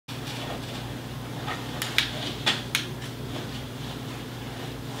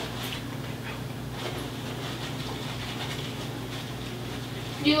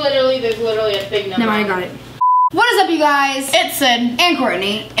There's literally a big number. No, I got it. What is up, you guys? It's Syd and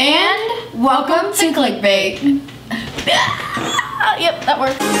Cortney, and welcome to ClickBait. Yep, that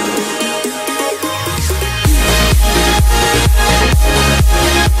works.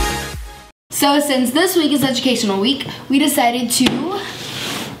 So since this week is educational week, we decided to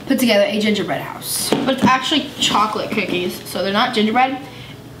put together a gingerbread house. But it's actually chocolate cookies, so they're not gingerbread.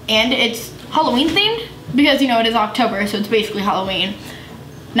 And it's Halloween themed because, you know, it is October, so it's basically Halloween.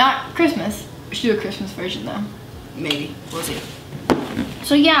 Not Christmas. We should do a Christmas version though. Maybe, we'll see.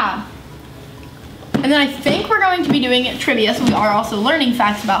 So yeah. And then I think we're going to be doing trivia, so we are also learning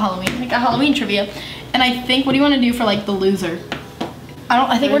facts about Halloween. We got Halloween trivia. And I think, what do you want to do for like the loser?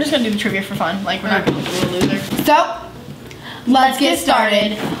 I think we're just gonna do the trivia for fun. Like, we're not gonna look at the loser. So, let's get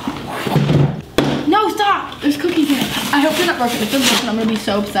started. No, stop! There's cookies in it. I hope they're not broken. If they're broken, I'm gonna be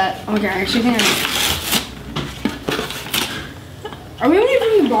so upset. Okay, I actually think Are we only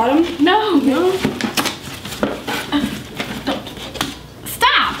from the bottom? No. No. Don't.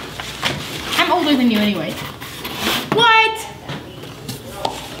 Stop! I'm older than you anyway. What?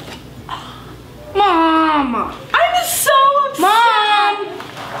 Mom! I'm so upset! Mom!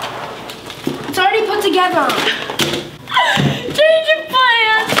 It's already put together. Change of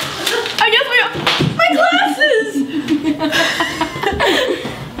plans! I guess my glasses!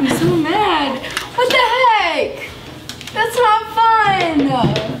 I'm so mad. What the heck? That's not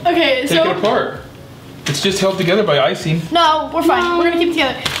fun. Okay, Take it apart. It's just held together by icing. No, we're fine. No. We're gonna keep it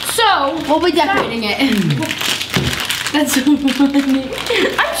together. So, We'll be decorating it. That's so funny.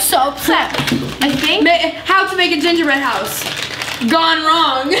 I'm so upset. I think How to make a gingerbread house. Gone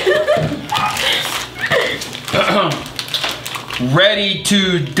wrong. Ready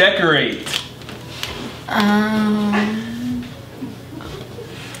to decorate.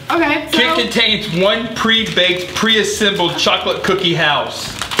 okay, so Kit contains one pre-baked, pre-assembled chocolate cookie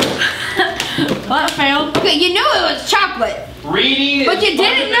house. well, that failed. Okay, you knew it was chocolate, Reading but is you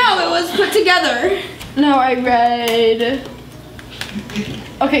didn't know it was put together. No, I read.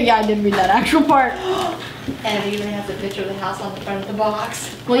 Okay, yeah, I did read that actual part. And it even has a picture of the house on the front of the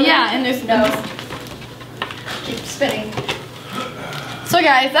box. Well, yeah, and there's No. Keep spinning. So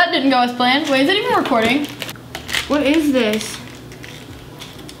guys, that didn't go as planned. Wait, is it even recording? What is this?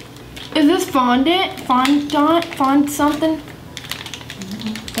 Is this fondant? Fond something?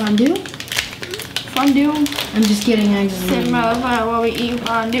 Fondue? Fondue? I'm just kidding. I just While we eat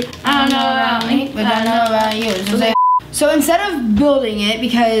fondue. I don't know about me, but I know about you. So instead of building it,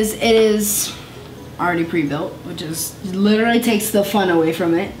 because it is already pre-built, which is literally takes the fun away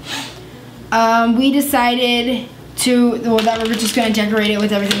from it, we decided that we're just gonna decorate it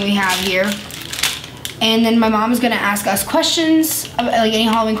with everything we have here. And then my mom is gonna ask us questions, like any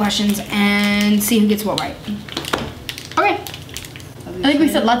Halloween questions, and see who gets what right. Okay. I think we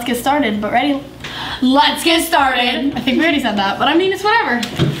said let's get started, but ready? Let's get started. I think we already said that, but I mean, it's whatever.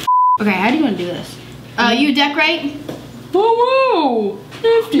 Okay, how do you wanna do this? You decorate. Whoa!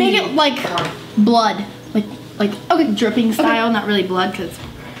 Make it like blood. Like okay, dripping style, not really blood, cause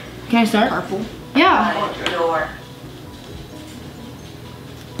Can I start? purple. Yeah.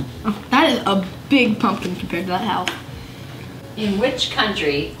 Oh, that is a big pumpkin compared to that house. In which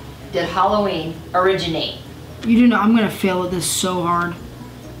country did Halloween originate? You do know I'm gonna fail at this so hard.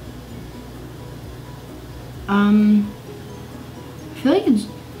 I feel like it's,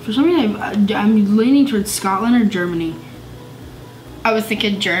 for some reason I'm leaning towards Scotland or Germany. I was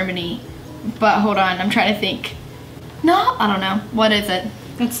thinking Germany, but hold on, I'm trying to think. No, I don't know. What is it?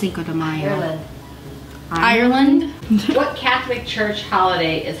 Let's Cinco de Mayo. Ireland. Ireland? What Catholic church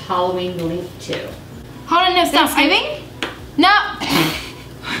holiday is Halloween linked to? Hold on, no, stop. Thanksgiving? No.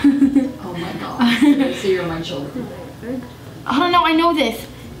 Oh my god. I see you're on my shoulder. Hold on, no, I know this.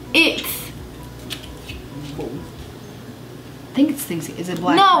 It's I think it's Thanksgiving. Is it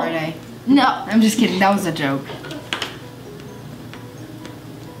Black No. Friday? no. I'm just kidding. That was a joke.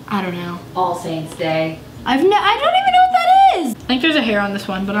 I don't know. All Saints Day. I don't even know what that is. I think there's a hair on this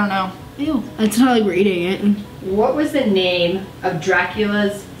one, but I don't know. Ew. It's not like we're eating it. What was the name of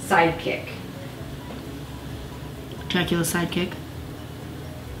Dracula's sidekick? Dracula's sidekick.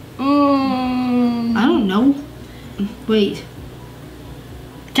 I I don't know. Wait.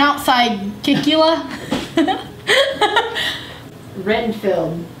 Count Sidekicula.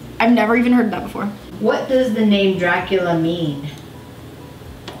 Renfield. I've never even heard that before. What does the name Dracula mean?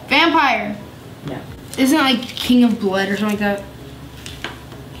 Vampire. No. Isn't it like King of Blood or something like that?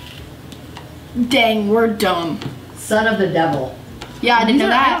 Dang, we're dumb. Son of the devil. Yeah, I didn't know I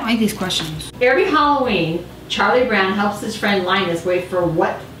that. don't like these questions. Every Halloween, Charlie Brown helps his friend Linus wait for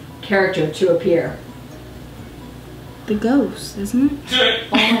what character to appear? the ghost, isn't it?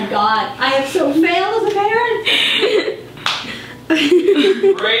 Oh my god, I have so failed as a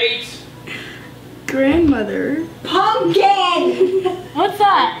parent. Great. Grandmother. Pumpkin! What's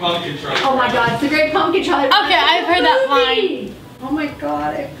that? Pumpkin try. Oh my god, it's the great pumpkin child. Okay, I've heard that line. Oh my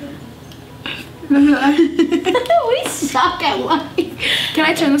god. We suck at lying. Can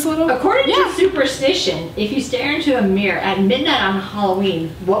I turn this a little? According to superstition, if you stare into a mirror at midnight on Halloween,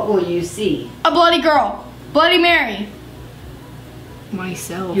 what will you see? A bloody girl. Bloody Mary.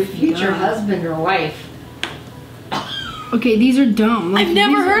 Myself. Your future duh. husband or wife. Okay, these are dumb. Like, I've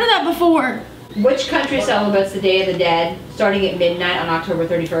never these are- heard of that before. Which country celebrates the Day of the Dead starting at midnight on October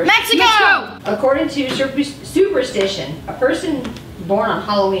 31st? Mexico. According to superstition, a person born on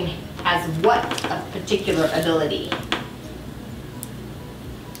Halloween has what a particular ability?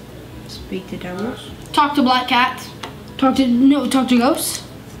 Speak to devils. Talk to black cats. Talk to ghosts.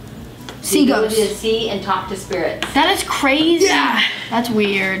 See The ability ghosts. to see and talk to spirits. That is crazy. Yeah. That's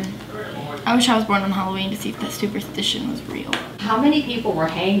weird. I wish I was born on Halloween to see if that superstition was real. How many people were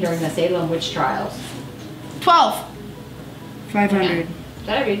hanged during the Salem witch trials? 12. 500. Did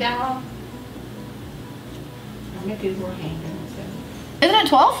I read that wrong? How many people were hanged during the Salem? Isn't it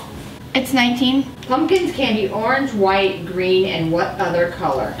 12? It's 19. Pumpkins can be orange, white, green, and what other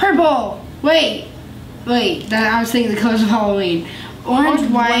color? Purple. Wait. I was thinking the colors of Halloween. Orange,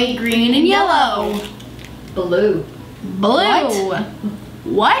 white, green, and yellow. Blue. Blue.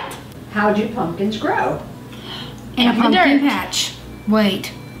 What? How do pumpkins grow? In a the pumpkin dirt. patch.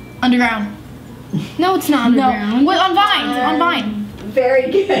 Wait. Underground. No, it's not underground. No. Wait, on vines. On vine.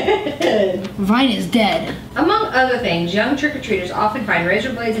 Very good. Vine is dead. Among other things, young trick-or-treaters often find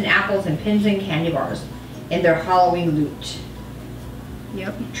razor blades and apples and pins and candy bars in their Halloween loot.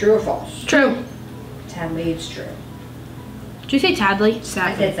 Yep. True or false? True. Sadly, it's true. Did you say Tadley?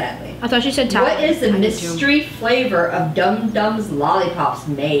 I said sadly. I thought you said Tadley. What is the I did mystery flavor of Dum Dum's lollipops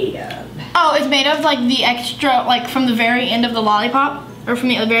made of? Oh, it's made of like the extra, like from the very end of the lollipop, or from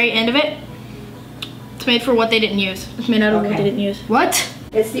the very end of it. It's made for what they didn't use. It's made out of what Okay. they didn't use. What?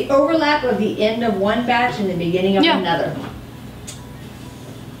 It's the overlap of the end of one batch and the beginning of Yeah. another.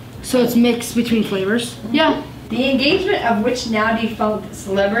 So it's mixed between flavors? Yeah. The engagement of which now defunct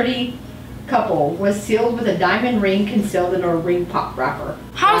celebrity couple was sealed with a diamond ring concealed in a ring pop wrapper.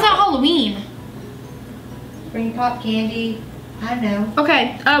 How is that Halloween? Ring pop candy. I don't know.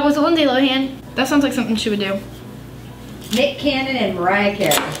 Okay, was it Lindsay Lohan? That sounds like something she would do. Nick Cannon and Mariah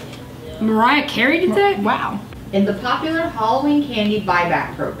Carey. Mariah Carey did that? Wow. In the popular Halloween candy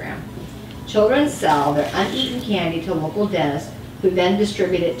buyback program, children sell their uneaten candy to local dentists who then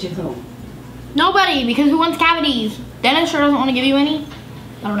distribute it to whom? Nobody, because who wants cavities? Dennis sure doesn't want to give you any.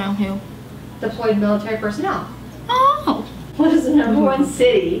 I don't know who. Deployed military personnel. Oh. What is the #1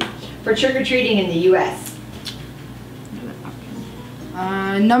 city for trick-or-treating in the U.S.?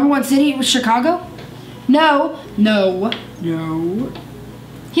 #1 city was Chicago? No.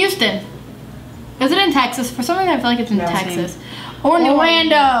 Houston. Is it in Texas? For some reason I feel like it's in No, Texas. Or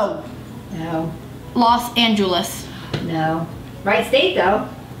Orlando. No. Los Angeles. No. Right state, though.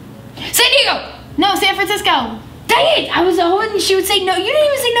 San Diego. No, San Francisco. Dang it! I was hoping she would say no. You didn't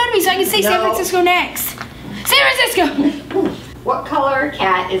even say no to me, so I can say San No. Francisco next. San Francisco! What color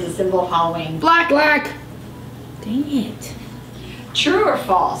cat is a symbol of Halloween? Black. Dang it. True or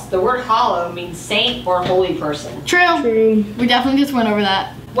false? The word hollow means saint or holy person. True. We definitely just went over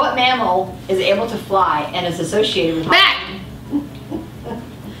that. What mammal is able to fly and is associated with Bat.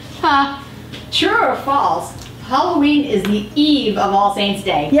 Ha. True or false? Halloween is the eve of All Saints'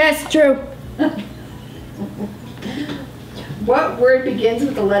 Day. Yes, true. What word begins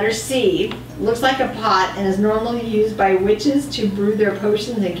with the letter C, looks like a pot, and is normally used by witches to brew their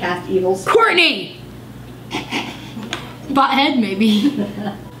potions and cast evil spells? Courtney! Butthead, maybe.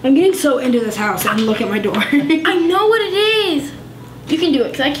 I'm getting so into this house and look at my door. I know what it is. You can do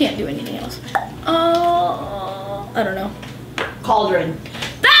it, because I can't do anything else. I don't know. Cauldron.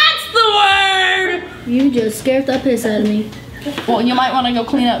 That's the word! You just scared the piss out of me. Well, you might want to go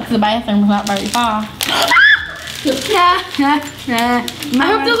clean up because the bathroom's not very far. I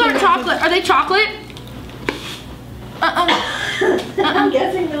hope those aren't chocolate. Are they chocolate? I'm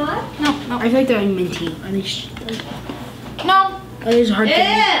guessing not. No. I feel like they're minty. Are they? No. Are these hard?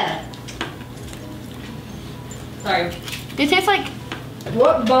 Yeah. Sorry. It tastes like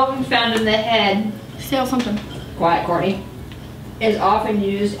What bone found in the head, stale something. quiet Courtney, is often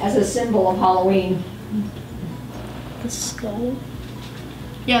used as a symbol of Halloween? The skull.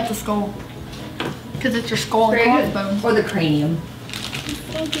 Yeah, it's a skull. Because it's your skull Very and good. crossbones. Or the cranium.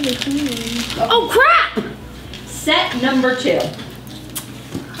 Oh, crap! Set number 2.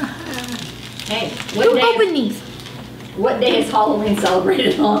 Hey, what Who day opened these? What day is Halloween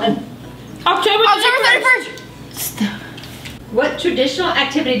celebrated on? October 31st. What traditional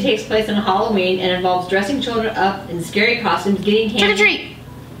activity takes place on Halloween and involves dressing children up in scary costumes, getting Trick or candy? treat.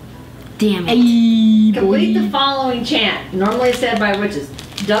 Damn it. Complete the following chant, normally said by witches.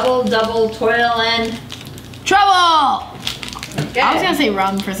 Double, double, toil and... Trouble. Okay. I was gonna say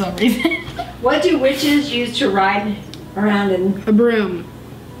rum for some reason. What do witches use to ride around in? A broom.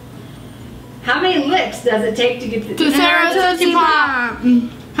 How many licks does it take to get to To center of a Tootsie Pop.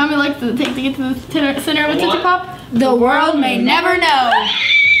 How many licks does it take to get to the center of a Tootsie Pop? The world may never know.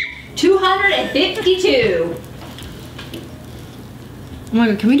 252. Oh my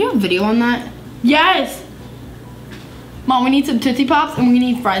god, can we do a video on that? Yes. Mom, we need some Tootsie Pops and we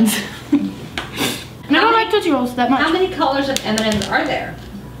need friends. And I don't like Tootsie Rolls that much. How many colors of M&Ms are there?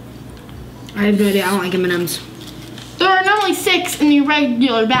 I have no idea. I don't like M&Ms. There are normally 6 in the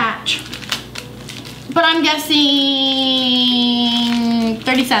regular batch. But I'm guessing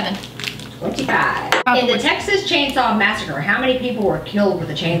 37. 25. In the Texas Chainsaw Massacre, how many people were killed with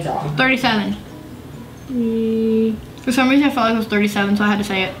a chainsaw? 37. For some reason I felt like it was 37, so I had to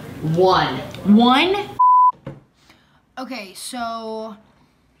say it. 1. 1? Okay, so,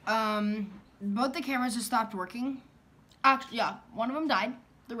 both the cameras just stopped working. Actually, yeah, one of them died.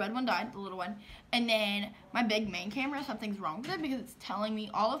 The red one died, the little one. And then my big main camera, something's wrong with it because it's telling me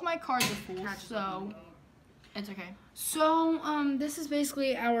all of my cards are full, so it's okay. So, this is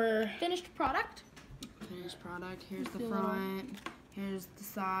basically our Finished product. finished product. Here's the front, here's the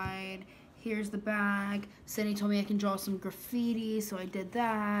side, here's the back. Sydney told me I can draw some graffiti, so I did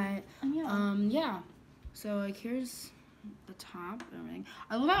that. Yeah. So, like, here's the top and everything.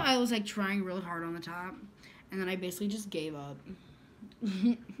 I love how I was, like, trying really hard on the top, and then I basically just gave up.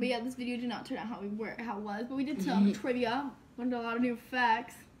 But yeah, this video did not turn out how it was, but we did some trivia. Learned a lot of new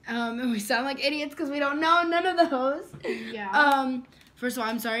facts. And we sound like idiots because we don't know none of those. Yeah. First of all,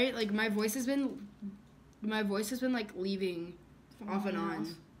 I'm sorry. Like, my voice has been like leaving off and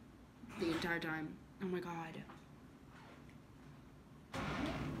on the entire time. Oh my god.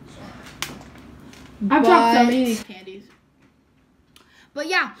 I've dropped so many of these candies. But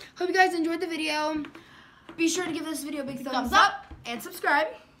yeah, hope you guys enjoyed the video. Be sure to give this video a big thumbs up and subscribe.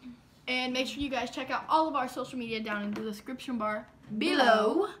 And make sure you guys check out all of our social media down in the description bar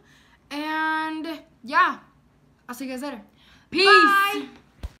Below. And yeah, I'll see you guys later. Peace. Bye.